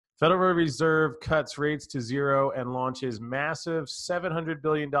Federal Reserve cuts rates to zero and launches massive $700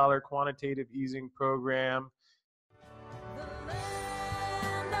 billion quantitative easing program.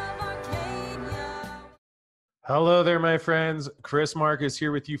 Hello there, my friends. Chris Marcus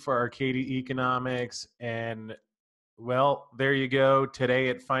here with you for Arcadia Economics. And, well, there you go. Today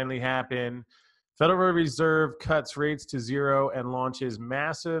it finally happened. Federal Reserve cuts rates to zero and launches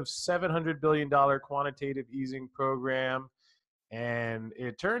massive $700 billion quantitative easing program. And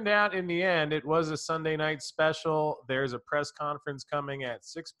it turned out in the end, it was a Sunday night special. There's a press conference coming at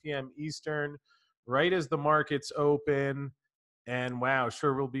 6 p.m. Eastern, right as the markets open. And wow,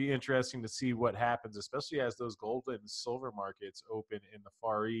 sure will be interesting to see what happens, especially as those gold and silver markets open in the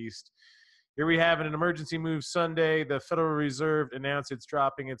Far East. Here we have an emergency move Sunday. The Federal Reserve announced it's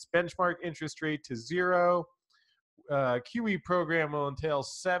dropping its benchmark interest rate to zero. QE program will entail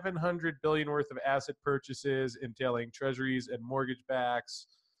 $700 billion worth of asset purchases, entailing treasuries and mortgage backs.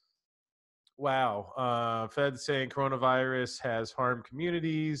 Wow. Fed saying coronavirus has harmed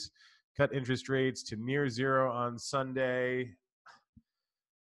communities, cut interest rates to near zero on Sunday.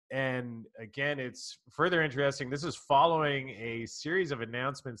 And again, it's further interesting. This is following a series of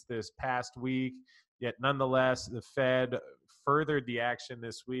announcements this past week, yet nonetheless, the Fed furthered the action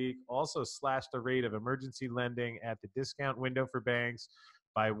this week, also slashed the rate of emergency lending at the discount window for banks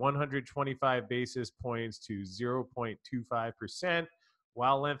by 125 basis points to 0.25%,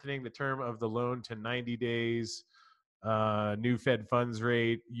 while lengthening the term of the loan to 90 days. New Fed funds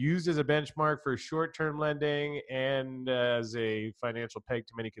rate used as a benchmark for short-term lending and as a financial peg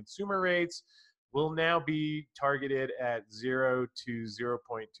to many consumer rates will now be targeted at 0 to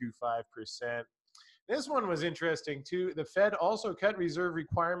 0.25%. This one was interesting too. The Fed also cut reserve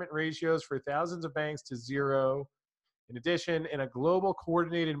requirement ratios for thousands of banks to zero. In addition, in a global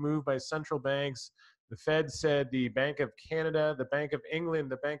coordinated move by central banks, the Fed said the Bank of Canada, the Bank of England,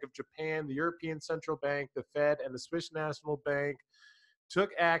 the Bank of Japan, the European Central Bank, the Fed, and the Swiss National Bank took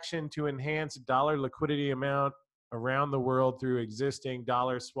action to enhance dollar liquidity amount around the world through existing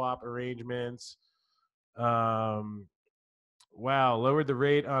dollar swap arrangements. Lowered the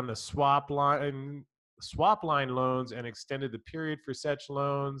rate on the swap line loans and extended the period for such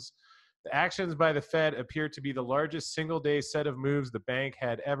loans. The actions by the Fed appear to be the largest single-day set of moves the bank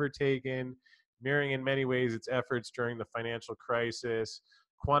had ever taken, mirroring in many ways its efforts during the financial crisis.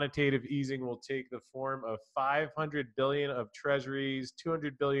 Quantitative easing will take the form of $500 billion of treasuries,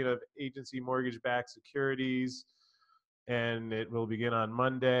 $200 billion of agency mortgage-backed securities, and it will begin on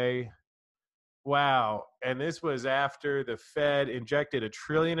Monday. Wow. And this was after the Fed injected $1.5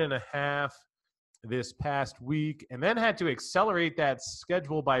 trillion this past week and then had to accelerate that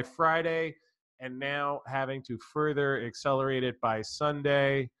schedule by Friday and now having to further accelerate it by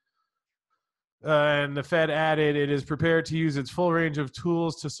Sunday. And the Fed added it is prepared to use its full range of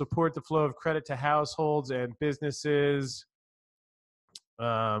tools to support the flow of credit to households and businesses,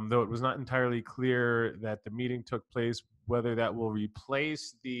 though it was not entirely clear that the meeting took place, whether that will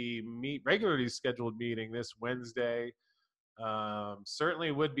replace the regularly scheduled meeting this Wednesday.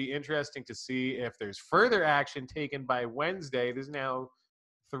 Certainly would be interesting to see if there's further action taken by Wednesday. There's now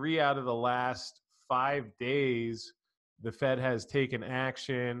 3 out of the last 5 days the Fed has taken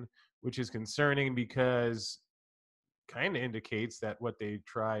action, which is concerning because kind of indicates that what they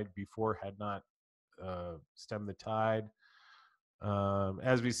tried before had not stemmed the tide.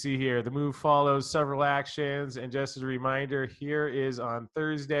 As we see here, the move follows several actions. And just as a reminder, here is on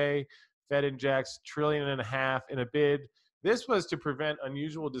Thursday, Fed injects $1.5 trillion in a bid. This was to prevent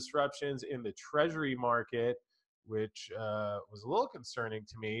unusual disruptions in the Treasury market, which was a little concerning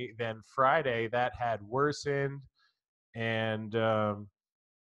to me. Then Friday, that had worsened. And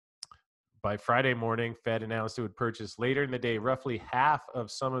by Friday morning, Fed announced it would purchase later in the day roughly half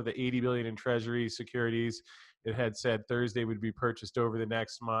of some of the $80 billion in Treasury securities. It had said Thursday would be purchased over the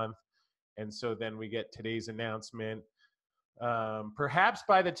next month. And so then we get today's announcement. Perhaps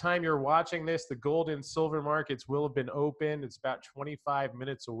by the time you're watching this, the gold and silver markets will have been open. It's about 25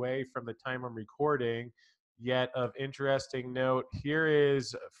 minutes away from the time I'm recording. Yet of interesting note, here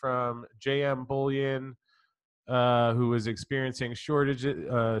is from JM Bullion, who was experiencing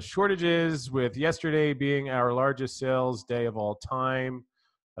shortages with yesterday being our largest sales day of all time,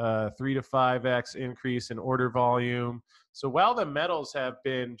 3 to 5x increase in order volume. So while the metals have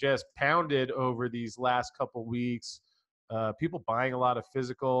been just pounded over these last couple weeks, people buying a lot of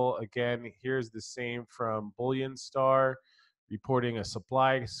physical. Again, here's the same from Bullion Star, reporting a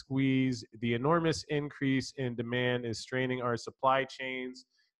supply squeeze. The enormous increase in demand is straining our supply chains.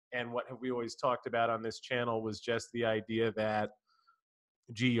 And what have we always talked about on this channel was just the idea that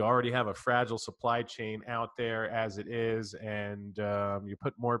gee, you already have a fragile supply chain out there as it is, and you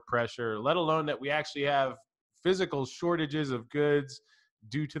put more pressure, let alone that we actually have physical shortages of goods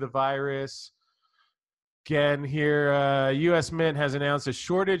due to the virus. Again, here, U.S. Mint has announced a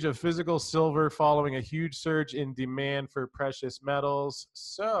shortage of physical silver following a huge surge in demand for precious metals.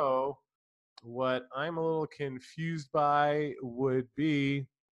 So, what I'm a little confused by would be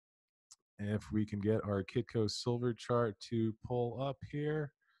if we can get our Kitco silver chart to pull up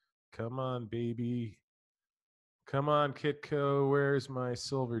here. Come on, baby. Come on, Kitco. Where's my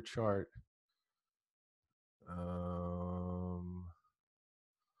silver chart?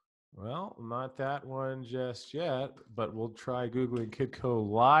 Well, not that one just yet, but we'll try Googling Kitco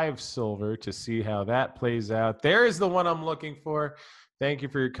Live Silver to see how that plays out. There is the one I'm looking for. Thank you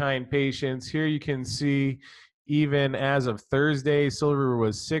for your kind patience. Here you can see, even as of Thursday, silver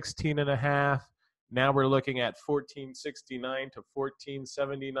was 16 and a half. Now we're looking at 1469 to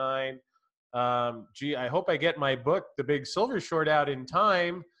 1479. Gee, I hope I get my book, The Big Silver Short, out in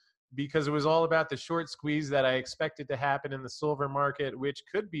time, because it was all about the short squeeze that I expected to happen in the silver market, which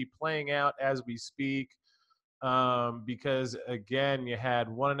could be playing out as we speak. Because again, you had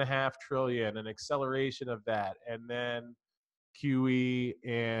 1.5 trillion, an acceleration of that, and then QE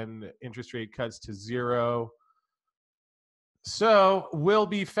and interest rate cuts to zero. So will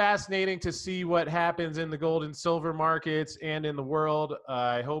be fascinating to see what happens in the gold and silver markets and in the world.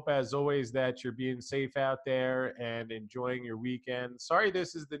 I hope, as always, that you're being safe out there and enjoying your weekend. Sorry,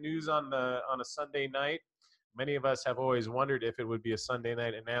 this is the news on a Sunday night. Many of us have always wondered if it would be a Sunday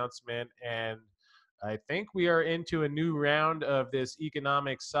night announcement, and I think we are into a new round of this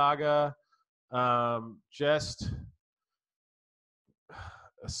economic saga. Just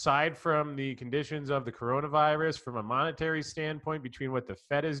aside from the conditions of the coronavirus, from a monetary standpoint, between what the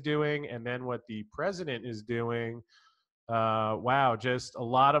Fed is doing and then what the president is doing, wow, just a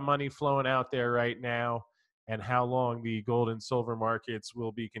lot of money flowing out there right now. And how long the gold and silver markets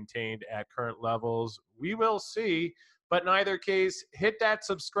will be contained at current levels, we will see. But in either case, hit that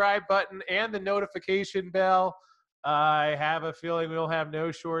subscribe button and the notification bell. I have a feeling we'll have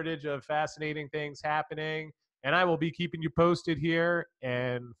no shortage of fascinating things happening. And I will be keeping you posted here.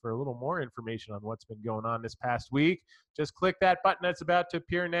 And for a little more information on what's been going on this past week, just click that button that's about to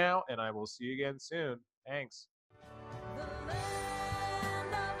appear now, and I will see you again soon. Thanks.